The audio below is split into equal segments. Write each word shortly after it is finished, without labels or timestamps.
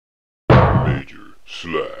Major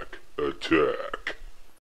Slack Attack.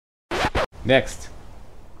 Next,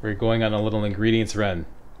 we're going on a little ingredients run.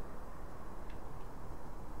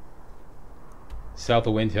 South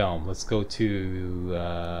of Windhelm. Let's go to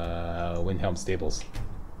Windhelm Stables.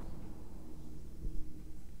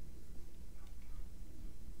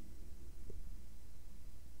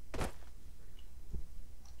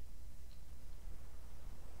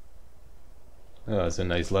 Oh, it's a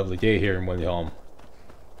nice lovely day here in Windhelm.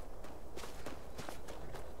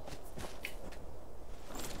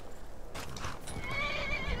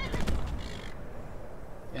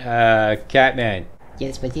 Catman.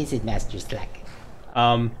 Yes, what is it, Master Slack?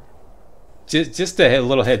 Just a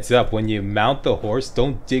little heads up, when you mount the horse,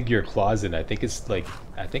 don't dig your claws in. I think it's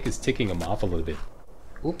ticking him off a little bit.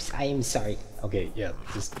 Oops, I am sorry. Okay, yeah,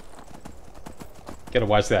 just gotta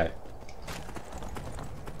watch that.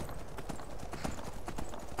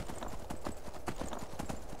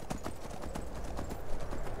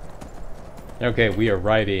 Okay, we are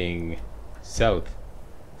riding south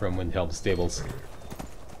from Windhelm Stables.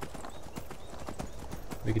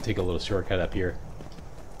 We can take a little shortcut up here.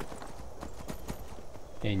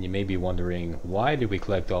 And you may be wondering, why did we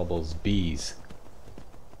collect all those bees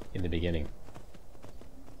in the beginning?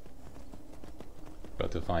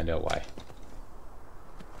 About to find out why.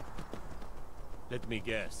 Let me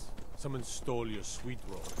guess. Someone stole your sweet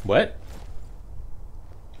roll. What?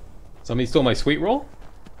 Somebody stole my sweet roll?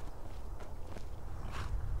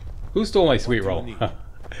 Who stole my sweet roll?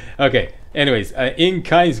 Okay, anyways, in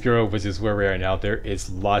Kyne's Grove, which is where we are now, there is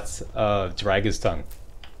lots of Dragon's Tongue.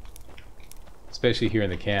 Especially here in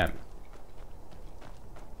the camp.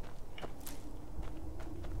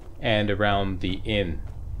 And around the inn.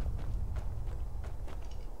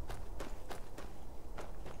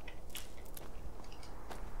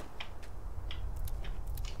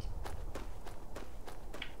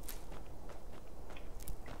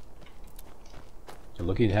 So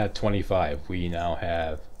looking to have 25, we now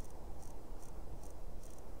have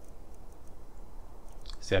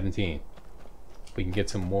 17. We can get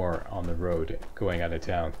some more on the road going out of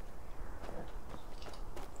town.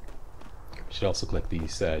 We should also collect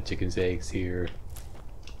these chicken's eggs here.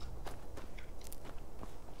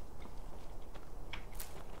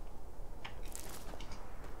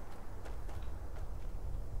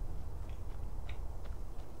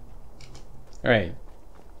 Alright,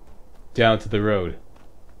 down to the road.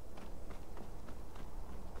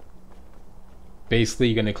 Basically,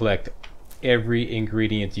 you're going to collect every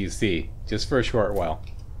ingredient you see, just for a short while.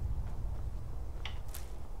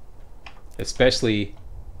 Especially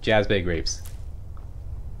jazzbay grapes.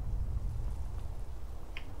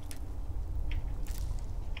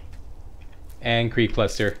 And creep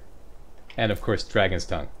cluster. And of course, dragon's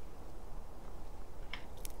tongue.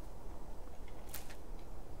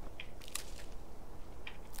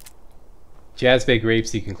 Jazzbay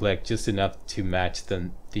grapes you can collect just enough to match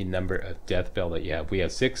the number of death bell that you have. We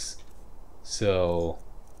have 6, so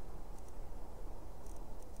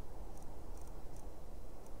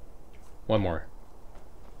one more.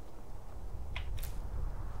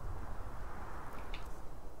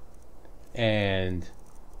 And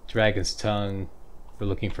dragon's tongue, we're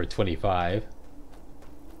looking for 25.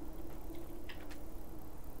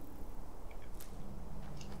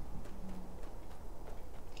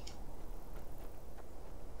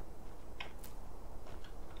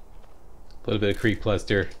 A little bit of creep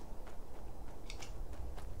cluster.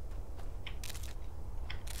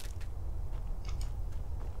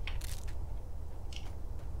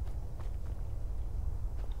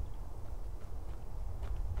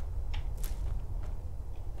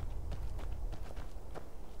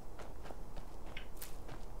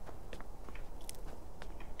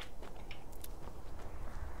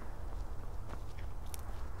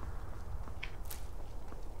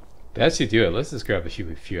 That should do it. Let's just grab a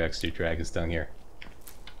few extra dragon's tongue here.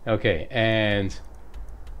 Okay, and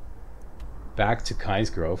back to Kyne's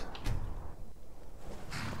Grove.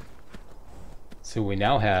 So we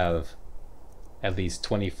now have at least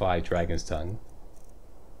 25 dragon's tongue.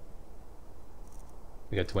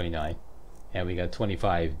 We got 29, and we got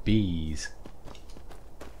 25 bees.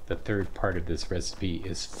 The third part of this recipe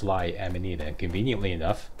is fly amanita, and conveniently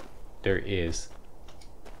enough, there is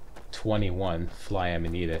 21 fly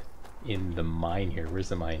amanita in the mine here. Where's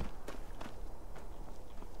the mine?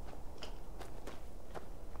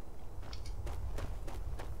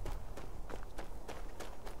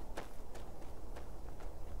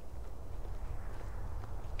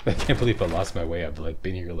 I can't believe I lost my way. I've like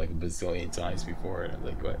been here like a bazillion times before, and I'm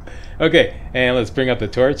like, what? Okay, and let's bring up the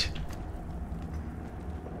torch.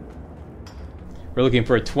 We're looking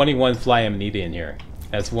for 21 fly amanita in here.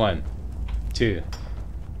 That's 1, 2,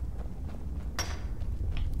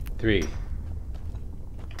 3,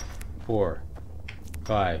 4,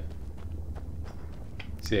 5,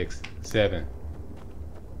 6, 7,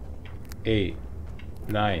 8,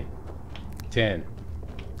 9, 10,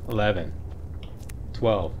 11,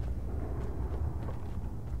 12,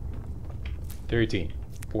 13,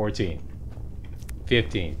 14,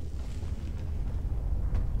 15,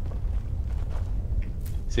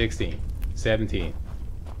 16, 17,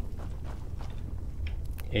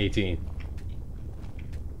 18,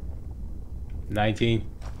 19,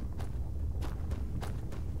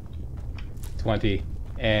 20,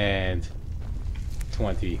 and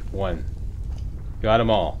 21. Got them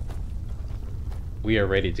all. We are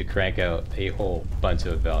ready to crank out a whole bunch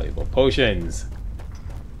of valuable potions.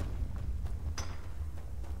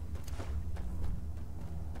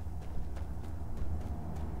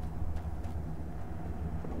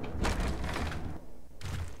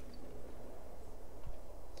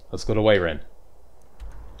 Let's go to Whiterun.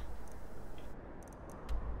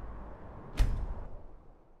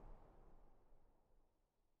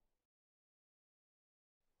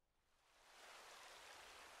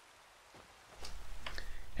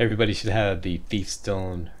 Everybody should have the Thief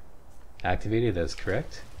Stone activated, that's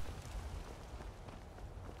correct.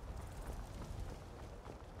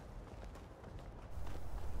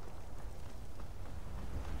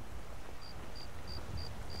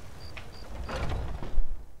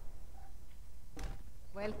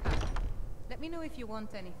 Welcome. Let me know if you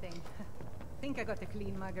want anything. Think I got a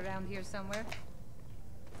clean mug around here somewhere.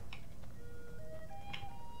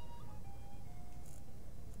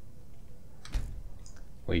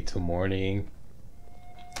 Wait till morning.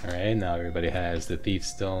 Alright, now everybody has the Thief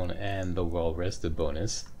Stone and the Well Rested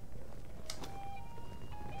bonus.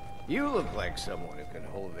 You look like someone who can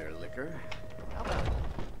hold their liquor.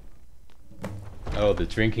 Oh, the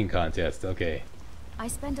drinking contest, okay. I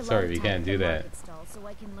spend a Sorry, lot of we time can't at do the that. market stall so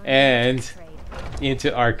I can learn And how to trade.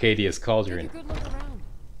 into Arcadia's Cauldron. Take a good look around.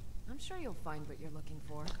 I'm sure you'll find what you're looking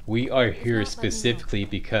for. We are If here not, let me know. specifically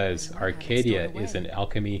because I might have it Arcadia stored is away. an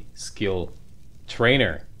alchemy skill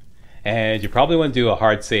trainer. And you probably want to do a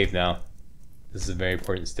hard save now. This is a very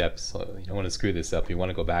important step, so you don't want to screw this up. You want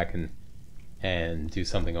to go back and do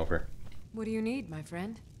something over. What do you need, my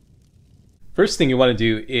friend? First thing you want to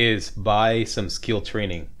do is buy some skill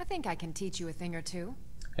training. I think I can teach you a thing or two.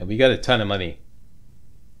 And we got a ton of money.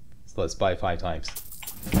 So let's buy 5 times.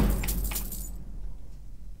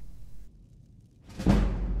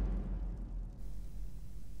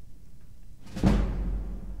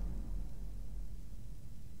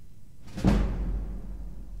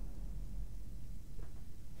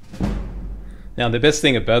 Now the best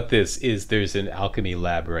thing about this is there's an alchemy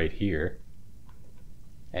lab right here.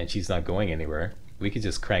 And she's not going anywhere. We could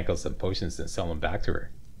just crank out some potions and sell them back to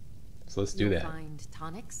her. So let's do You'll that. find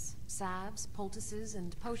tonics, salves, poultices,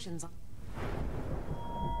 and potions on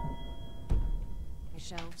my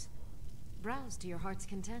shelves. Browse to your heart's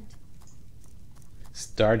content.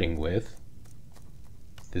 Starting with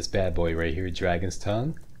this bad boy right here, Dragon's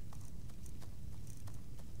Tongue.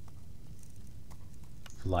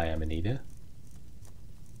 Fly Amanita.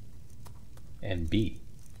 And B.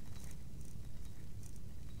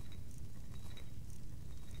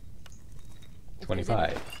 If there's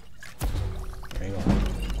 25. There you go. any-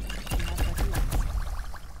 that's what you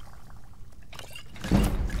like.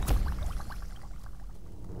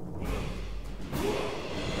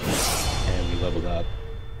 And we leveled up.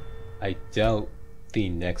 I doubt the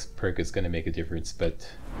next perk is going to make a difference, but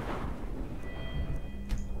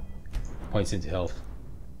points into health.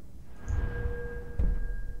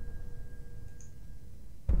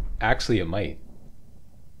 Actually, it might.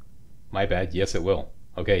 My bad. Yes, it will.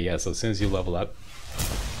 Okay, yeah, so as soon as you level up,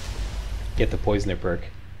 get the Poisoner perk.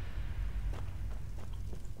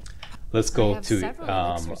 Let's I go have to several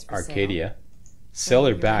elixirs for Arcadia. So Sell her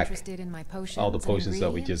you're back interested in my potions all the and potions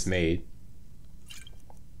that we ingredients? just made.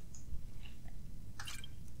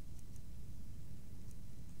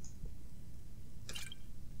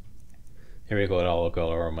 Here we go, I'll get all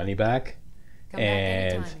our money back. Come back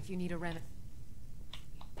And anytime if you need a remedy.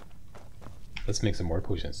 let's make some more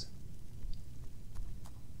potions.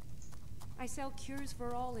 I sell cures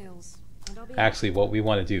for all ills. And I'll be Actually, what we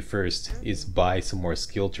want to do first is buy some more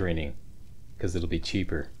skill training, because it'll be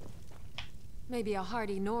cheaper. Maybe a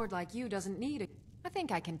hardy Nord like you doesn't need it. I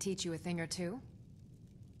think I can teach you a thing or two.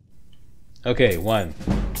 Okay, 1,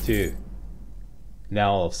 2.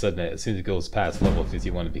 Now all of a sudden, as soon as it goes past level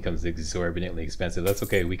 51, it becomes exorbitantly expensive. That's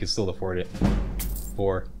okay, we can still afford it.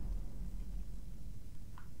 4.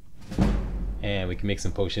 And we can make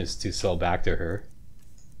some potions to sell back to her.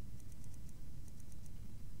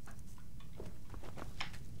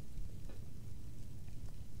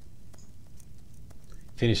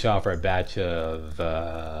 finish off our batch of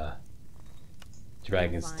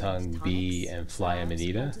Dragon's Find Tongue, tonics, Bee, and Fly salves,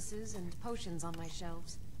 Amanita. poultices, and potions on my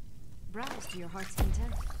shelves. Browse to your heart's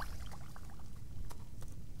content.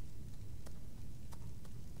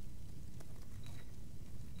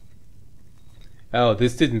 Oh,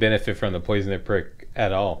 this didn't benefit from the Poisoner perk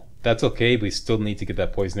at all. That's okay, we still need to get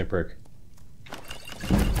that Poisoner perk.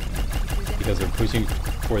 Because we're pushing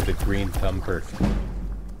for the Green Thumb perk.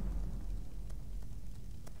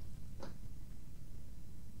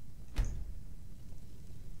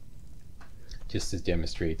 Just to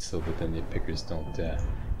demonstrate so that the nitpickers don't...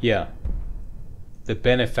 yeah. The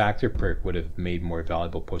Benefactor perk would have made more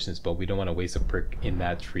valuable potions, but we don't want to waste a perk in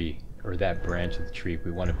that tree, or that branch of the tree.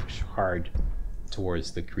 We want to push hard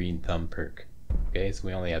towards the Green Thumb perk. Okay, so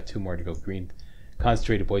we only have 2 more to go. Green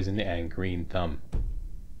Concentrated Poison and Green Thumb.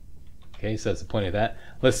 Okay, so that's the point of that.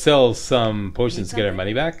 Let's sell some potions to get our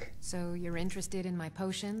money back. So you're interested in my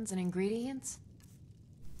potions and ingredients?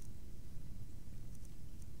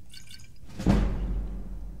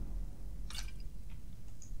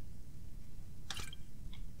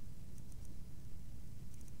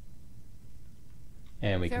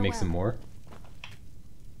 And we can make some more.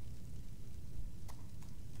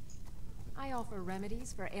 I offer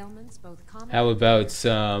remedies for ailments both common. How about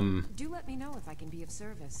some Do let me know if I can be of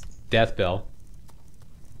service. Death Bell,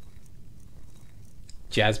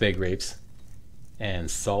 Jazzbag Grapes, and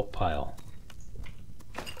Salt Pile.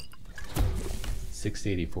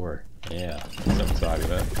 684. Yeah, that's what I'm talking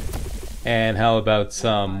about. And how about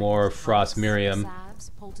some more Frost Miriam,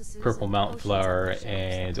 Purple Mountain Flower,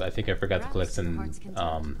 and I think I forgot to collect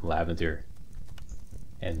some lavender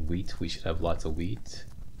and wheat. We should have lots of wheat.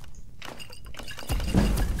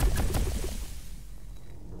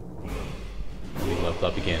 We level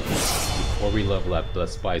up again. Before we level up,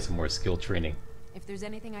 let's buy some more skill training. If there's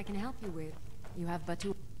anything I can help you with, you have but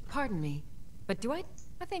to... Pardon me, but do I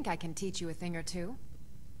think I can teach you a thing or two.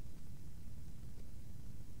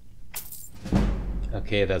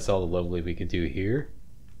 Okay, that's all the leveling we can do here.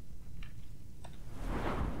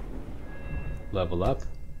 Level up.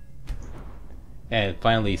 And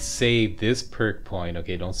finally save this perk point.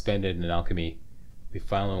 Okay, don't spend it in alchemy. We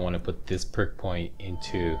finally want to put this perk point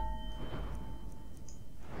into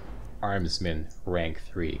Armsman rank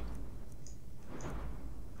 3.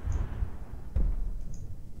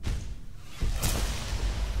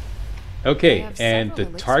 Okay, and the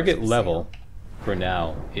target level for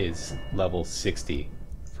now is level 60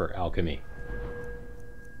 for alchemy.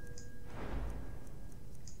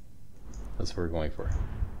 That's what we're going for.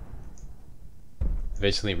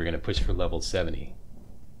 Eventually we're going to push for level 70.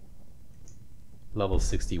 Level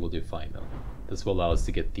 60 will do fine though. This will allow us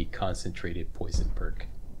to get the concentrated poison perk.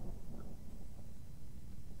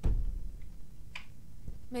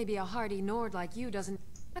 Maybe a hardy Nord like you doesn't...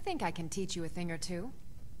 I think I can teach you a thing or two.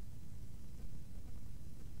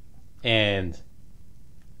 And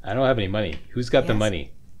I don't have any money. Who's got the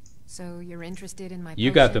money? So you're interested in my You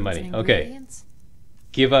got the potions money. and Okay. ingredients?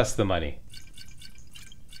 Give us the money.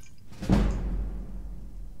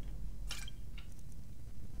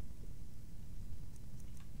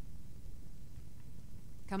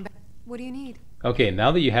 Come back. What do you need? Okay,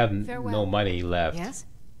 now that you have no Farewell. money left, Yes?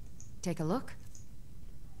 Take a look.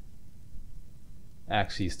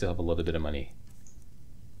 actually you still have a little bit of money.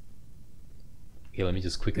 Okay, let me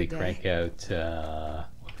just quickly Good day. crank out,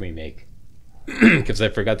 what can we make? Because I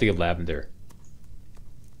forgot to get lavender.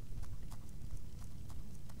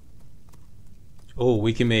 Oh,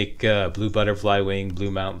 we can make blue butterfly wing,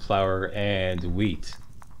 blue mountain flower, and wheat.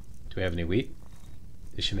 Do we have any wheat?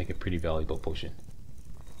 This should make a pretty valuable potion.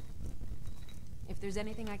 If there's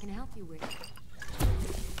anything I can help you with.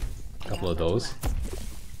 A couple of those.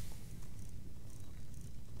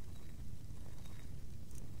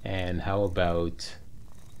 And how about...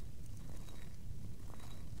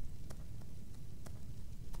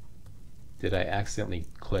 Did I accidentally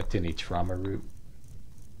collect any trauma root?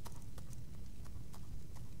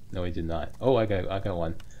 No, I did not. Oh, I got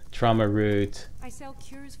one. Trauma root, I sell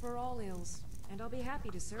cures for all ills, and I'll be happy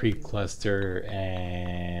to serve creep you. cluster,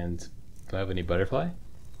 and do I have any butterfly?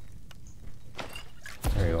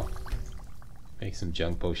 There we go. Make some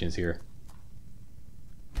junk potions here.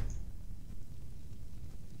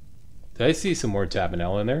 Did I see some more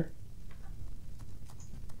tabanel in there?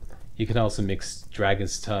 You can also mix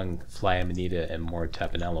Dragon's Tongue, Fly Amanita, and more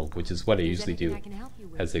tabanello, which is what I If there's usually anything do, I can help you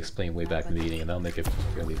with. as explained way back in the beginning, and that'll make it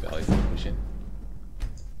fairly valuable potion.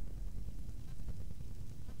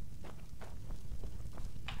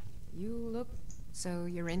 You look... So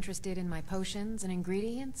you're interested in my potions and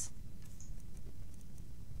ingredients?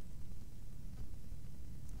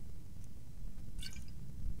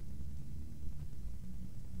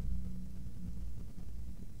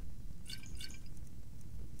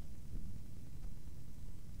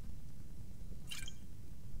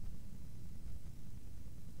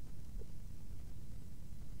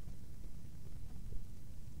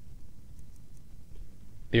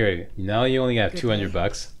 There, now you only have Good 200 day.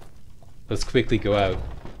 bucks. Let's quickly go out.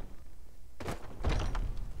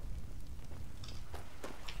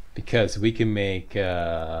 Because we can make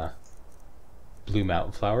blue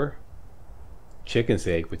mountain flower, chicken's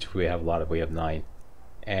egg, which we have a lot of, we have 9,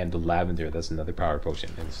 and the lavender, that's another power potion.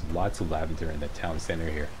 And there's lots of lavender in the town center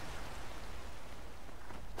here.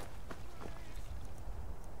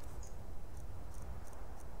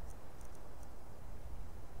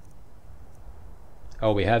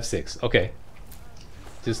 Oh, we have 6. Okay.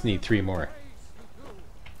 Just need 3 more.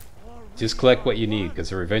 Just collect what you need,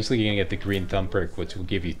 because we're eventually going to get the green thumb perk, which will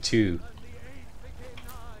give you 2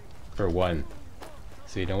 for 1.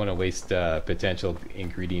 So you don't want to waste potential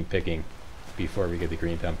ingredient picking before we get the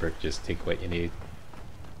green thumb perk. Just take what you need.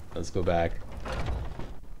 Let's go back.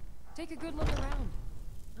 Take a good look around.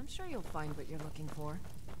 I'm sure you'll find what you're looking for.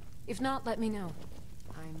 If not, let me know.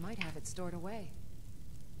 I might have it stored away.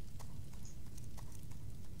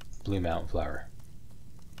 Blue mountain flower,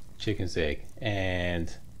 chicken's egg,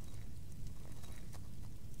 and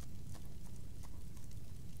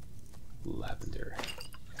lavender.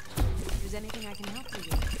 If there's anything I can help you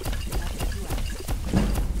with,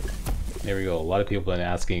 There we go. A lot of people have been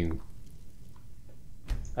asking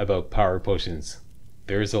about power potions.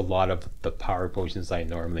 There's a lot of the power potions I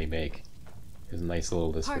normally make. There's a nice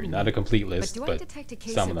little list for you. Pardon Not me, a complete list, do I but detect a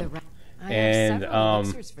case some of the them. I And, have several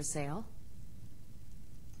elixirs for sale.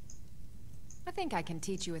 I think I can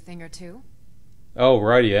teach you a thing or two. Oh,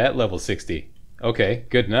 we're already at level 60. Okay,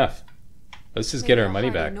 good enough. Let's just get our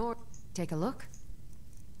money back. Take a look.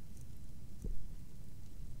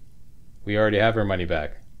 We already have our money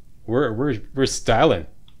back. We're styling.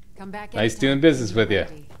 Come back Nice anytime doing business when with you're you.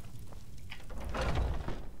 ready.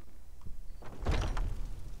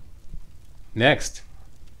 Next.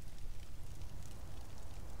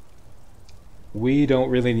 We don't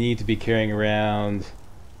really need to be carrying around.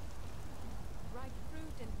 Ripe fruit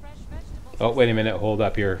and fresh vegetables. Oh, wait a minute. Hold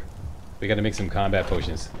up here. We got to make some combat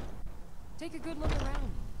potions. Take a good look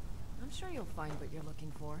around. I'm sure you'll find what you're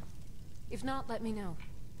looking for. If not, let me know.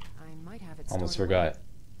 I might have it stored Almost away. forgot.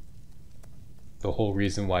 The whole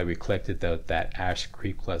reason why we collected that ash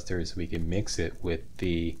creep cluster is we can mix it with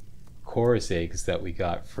the chorus eggs that we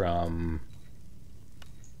got from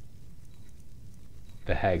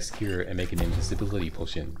the Hag's Cure and make an invisibility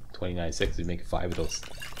potion. 29 seconds to make 5 of those.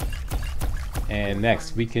 And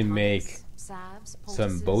next we can make Salves, some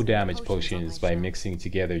poultices, bow and damage potions on potions my by shelf. mixing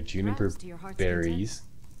together juniper Browse to your heart's berries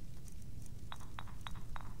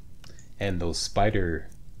and those spider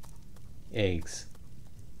eggs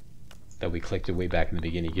that we collected way back in the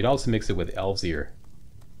beginning. You can also mix it with elf's ear.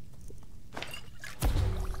 There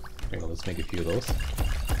we go, let's make a few of those.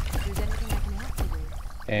 If there's anything I can help you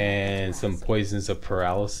with, And some poisons of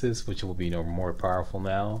paralysis, which will be no more powerful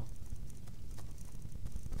now.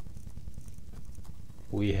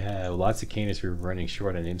 We have lots of candies. We're running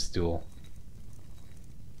short on Imstool.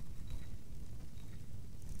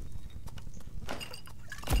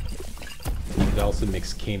 You could also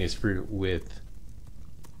mix canis fruit with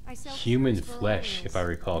I sell human cures for flesh, oils, if I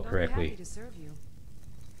recall and I'll be correctly. happy to serve you.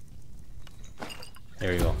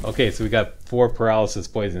 There we go. Okay, so we got 4 paralysis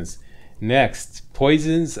poisons. Next,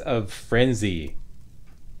 poisons of frenzy.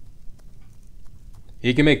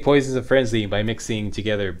 You can make poisons of frenzy by mixing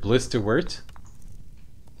together blisterwort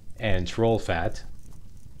and troll fat.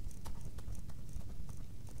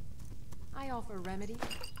 I offer remedy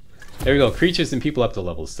There we go. Creatures and people up to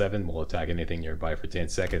level 7 will attack anything nearby for 10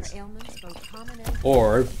 seconds. for ailments both common and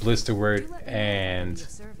Or Do blisterwort let me know if I can be and of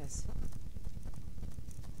service.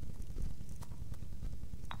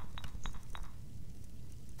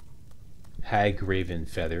 hag raven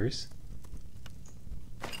feathers.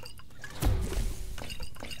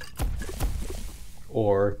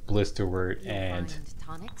 Or blisterwort You'll and find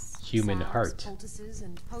tonics, human salves, heart. poultices,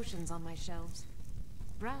 and potions on my shelves.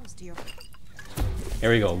 Browse to your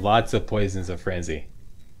there we go. Lots of poisons of frenzy.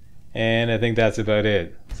 And I think that's about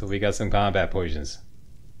it. So we got some combat potions.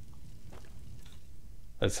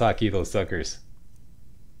 Let's hockey those suckers.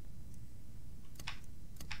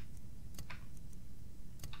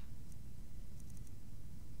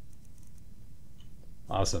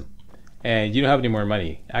 Awesome. And you don't have any more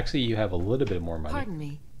money. Actually, you have a little bit more money. Pardon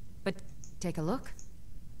me, but take a look.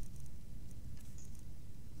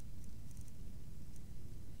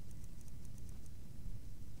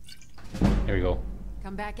 There we go.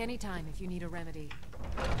 Come back anytime if you need a remedy.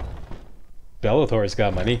 Bellathor's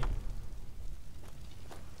got money.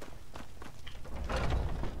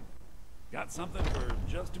 Got something for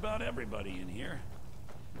just about everybody in here.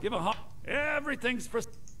 Give a hop. Everything's for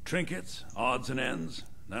trinkets, odds and ends,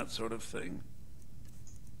 that sort of thing.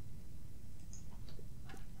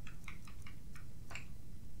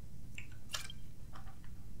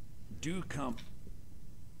 do come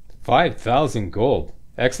 5,000 gold.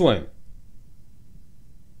 Excellent.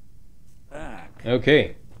 back.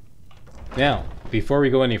 Okay. Now, before we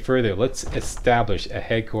go any further, let's establish a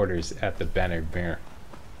headquarters at the Bannered Mare.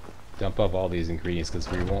 Dump off all these ingredients because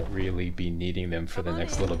we won't really be needing them for the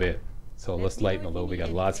next little bit. So let's lighten the load. We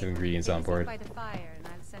got lots of ingredients on board.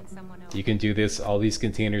 You can do this. All these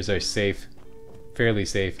containers are safe. Fairly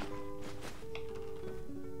safe.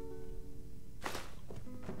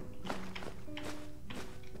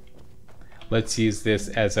 Let's use this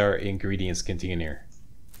as our ingredients container.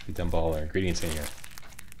 We dump all our ingredients in here.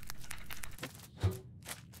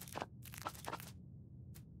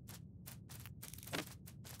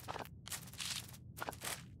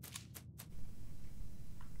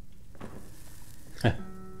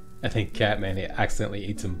 I think Catman accidentally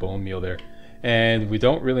ate some bone meal there. And we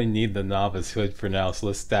don't really need the novice hood for now, so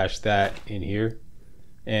let's stash that in here.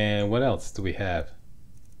 And what else do we have?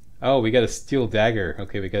 Oh, we got a steel dagger.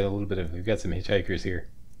 Okay, we got a little bit of, we've got some hitchhikers here.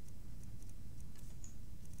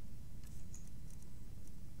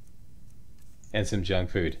 And some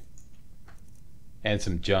junk food. And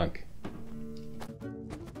some junk.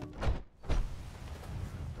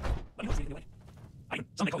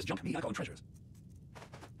 Somebody call this junk. Me, I call them treasures.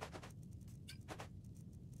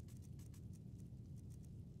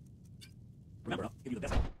 Remember, I'll give you the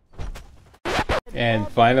best. And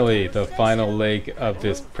finally, the final leg of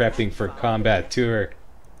this prepping for combat tour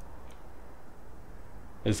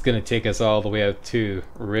is going to take us all the way out to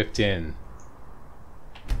Riften.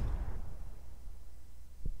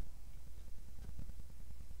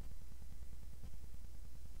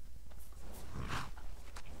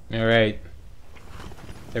 Alright.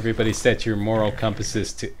 Everybody set your moral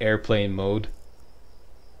compasses to airplane mode.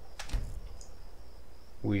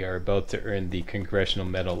 We are about to earn the Congressional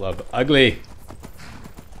Medal of Ugly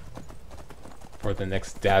for the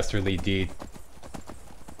next dastardly deed.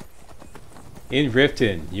 In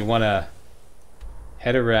Riften, you want to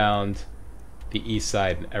head around the east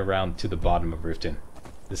side and around to the bottom of Riften.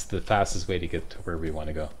 This is the fastest way to get to where we want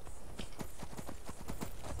to go.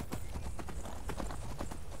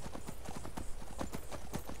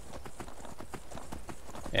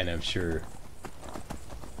 And I'm sure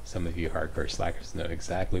some of you hardcore slackers know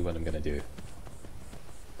exactly what I'm going to do.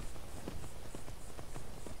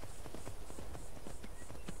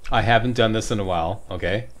 I haven't done this in a while,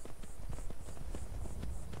 okay?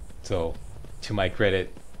 So, to my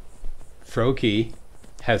credit, Froki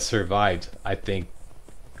has survived, I think,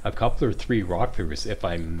 a couple or 3 rock figures, if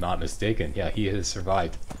I'm not mistaken. Yeah, he has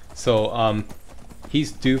survived. So,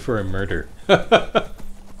 he's due for a murder.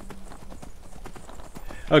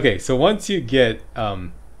 Okay, so once you get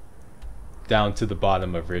down to the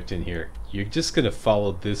bottom of Riften here, you're just going to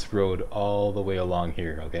follow this road all the way along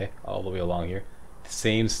here, okay? All the way along here.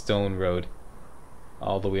 Same stone road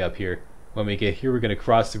all the way up here. When we get here, we're going to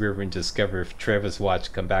cross the river and discover Travis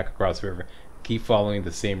Watch, come back across the river, keep following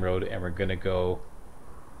the same road, and we're going to go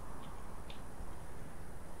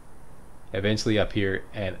eventually up here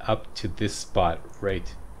and up to this spot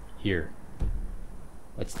right here.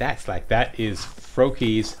 What's that? It's like that is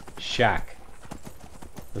Froki's shack.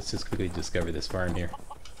 Let's just quickly discover this farm here.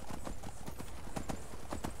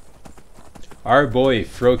 Our boy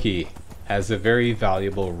Froki has a very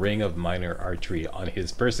valuable ring of minor archery on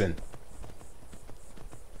his person.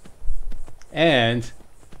 And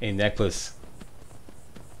a necklace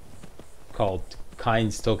called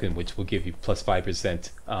Kind's Token, which will give you plus 5%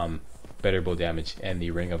 better bow damage. And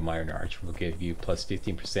the ring of minor archery will give you plus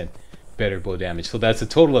 15% better bow damage. So that's a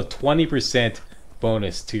total of 20%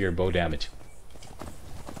 bonus to your bow damage.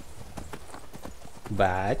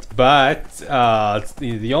 But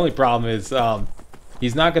the only problem is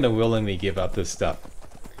he's not going to willingly give up this stuff.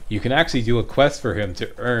 You can actually do a quest for him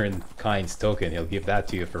to earn Kind's Token. He'll give that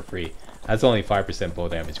to you for free. That's only 5% bow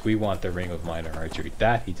damage. We want the ring of minor archery.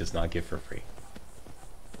 That he does not give for free.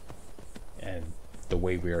 And the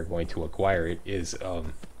way we are going to acquire it is I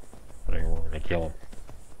think we're going to kill him.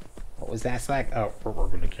 What was that, Slack? Oh, We're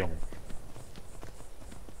gonna kill him.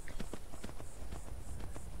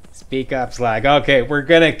 speak up, Slack. Okay, we're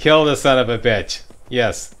going to kill the son of a bitch.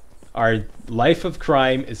 Yes. Our life of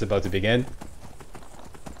crime is about to begin.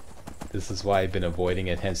 This is why I've been avoiding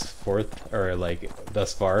it henceforth, or like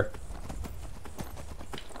thus far.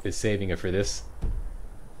 Is saving it for this.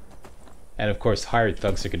 And of course, hired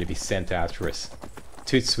thugs are going to be sent after us.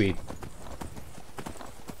 Toot sweet.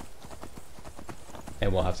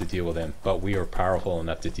 And we'll have to deal with them. But we are powerful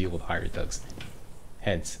enough to deal with hired thugs.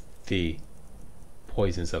 Hence, the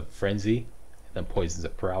poisons of frenzy, and the poisons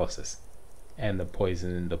of paralysis. And the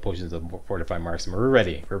potions of fortified marksman. We're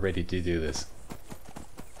ready. We're ready to do this.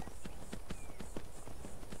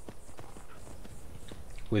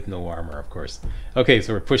 with no armor, of course. Okay,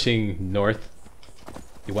 so we're pushing north.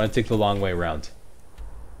 You want to take the long way around.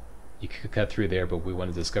 You could cut through there, but we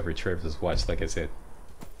want to discover Travis Watch, like I said.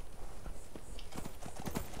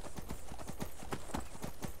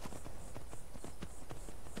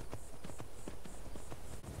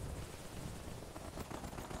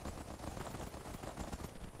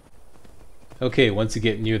 Okay, once you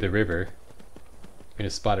get near the river, you're going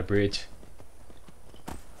to spot a bridge.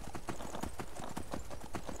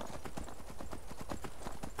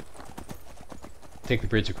 Take the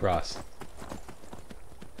bridge across.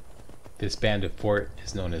 This bandit fort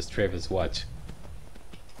is known as Travis Watch.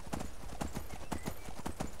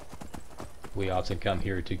 We often come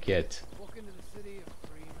here to get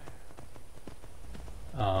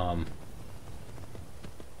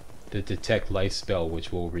the detect life spell,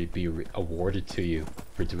 which will be awarded to you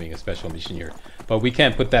for doing a special mission here. But we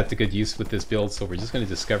can't put that to good use with this build, so we're just going to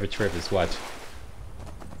discover Travis Watch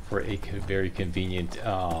for a very convenient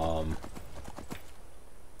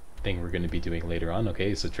thing we're going to be doing later on.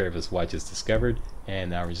 Okay, so Travis Watch is discovered,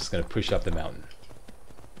 and now we're just going to push up the mountain.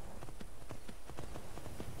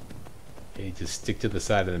 Okay, just stick to the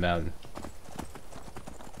side of the mountain.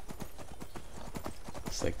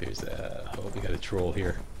 Looks like there's a... oh, we got a troll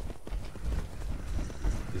here.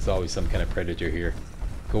 There's always some kind of predator here.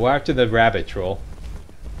 Go after the rabbit, troll.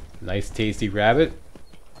 Nice tasty rabbit.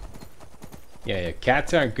 Yeah,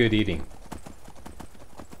 cats aren't good eating.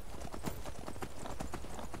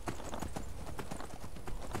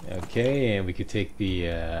 Okay, and we could take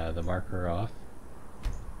the marker off.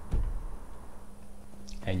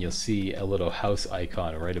 And you'll see a little house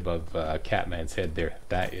icon right above Catman's head there.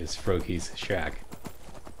 That is Froki's shack.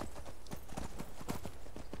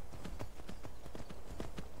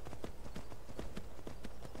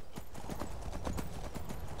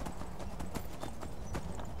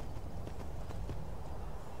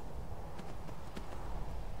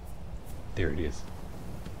 There it is.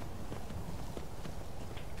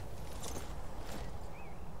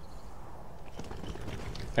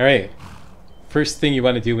 Alright, first thing you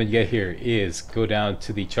want to do when you get here is go down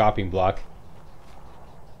to the chopping block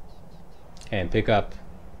and pick up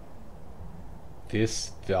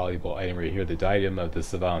this valuable item right here, the diadem of the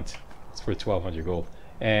savant. It's for 1200 gold.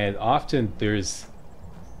 And often there's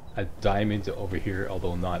a diamond over here,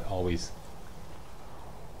 although not always.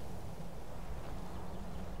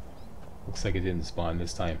 Looks like it didn't spawn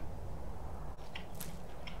this time.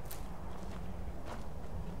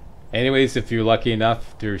 Anyways, if you're lucky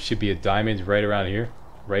enough, there should be a diamond right around here,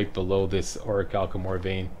 right below this auric alchemore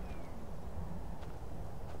vein.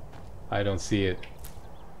 I don't see it.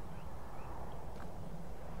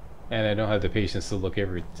 And I don't have the patience to look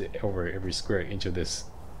over every square inch of this.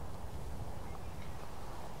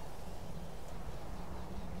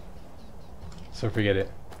 So forget it.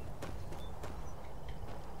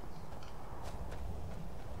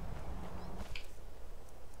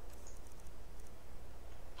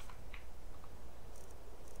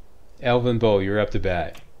 Elven Bow, you're up to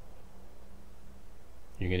bat.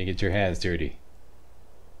 You're gonna get your hands dirty.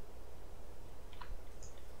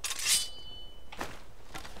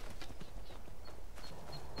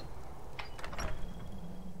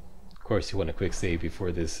 Of course, you want a quick save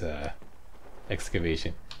before this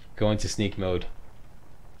excavation. Go into sneak mode.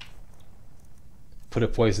 Put a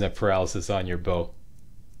poison of paralysis on your bow.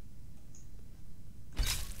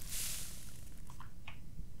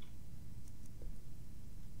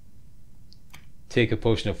 Take a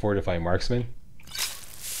potion of Fortify Marksman,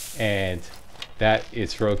 and that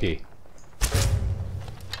is Froki.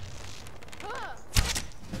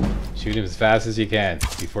 Shoot him as fast as you can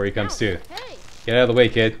before he comes to. Get out of the way,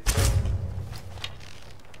 kid.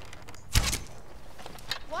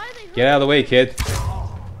 Get out of the way, kid.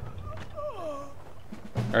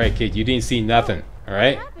 Alright, kid, you didn't see nothing,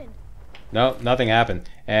 alright? No, nothing happened.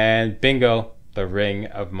 And bingo, the Ring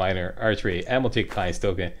of Minor Archery. And we'll take Klein's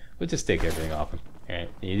token. We'll just take everything off him. Alright,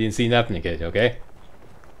 you didn't see nothing, kid, okay?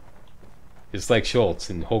 Just like Schultz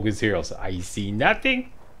in Hogan's Heroes. I see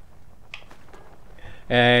nothing!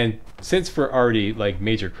 And since we're already like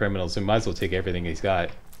major criminals, we might as well take everything he's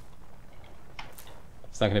got.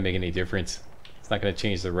 It's not going to make any difference. It's not going to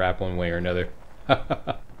change the rap one way or another.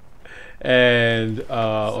 And,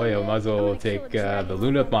 oh yeah, we might as well take the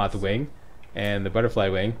Luna Moth wing and the Butterfly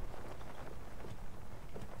wing.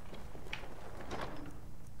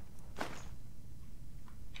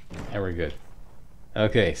 And we're good.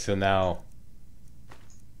 Okay, so now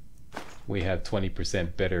we have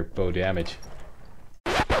 20% better bow damage.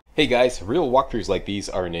 Hey guys, real walkthroughs like these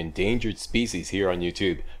are an endangered species here on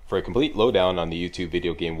YouTube. For a complete lowdown on the YouTube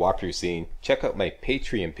video game walkthrough scene, check out my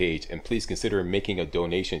Patreon page and please consider making a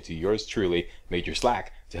donation to yours truly, Major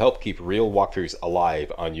Slack, to help keep real walkthroughs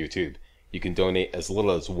alive on YouTube. You can donate as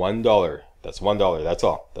little as $1. That's $1, that's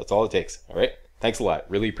all. That's all it takes, alright? Thanks a lot,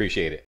 really appreciate it.